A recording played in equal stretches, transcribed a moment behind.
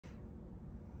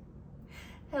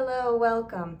Hello,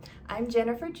 welcome. I'm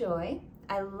Jennifer Joy.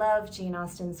 I love Jane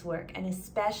Austen's work, and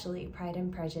especially Pride and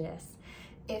Prejudice.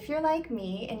 If you're like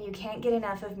me and you can't get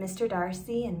enough of Mr.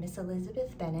 Darcy and Miss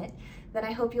Elizabeth Bennet, then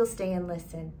I hope you'll stay and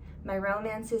listen. My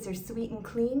romances are sweet and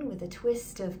clean with a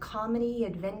twist of comedy,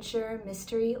 adventure,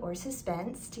 mystery, or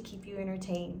suspense to keep you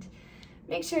entertained.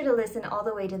 Make sure to listen all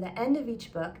the way to the end of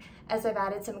each book, as I've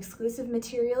added some exclusive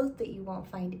material that you won't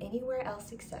find anywhere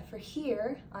else except for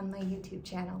here on my YouTube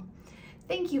channel.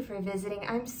 Thank you for visiting.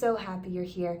 I'm so happy you're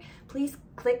here. Please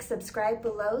click subscribe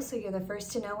below so you're the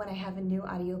first to know when I have a new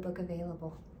audiobook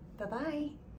available. Bye-bye.